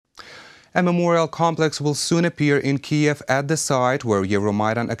A memorial complex will soon appear in Kyiv at the site where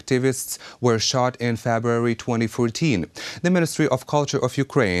Euromaidan activists were shot in February 2014. The Ministry of Culture of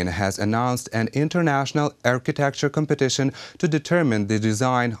Ukraine has announced an international architecture competition to determine the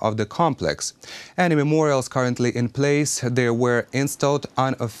design of the complex. Any memorials currently in place, they were installed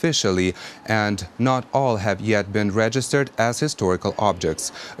unofficially, and not all have yet been registered as historical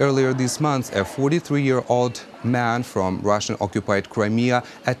objects. Earlier this month, a 43-year-old man from Russian-occupied Crimea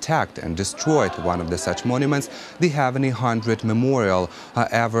attacked and destroyed one of the such monuments, the Heavenly 100 Memorial.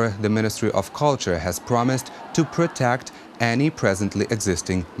 However, the Ministry of Culture has promised to protect any presently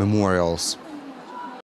existing memorials.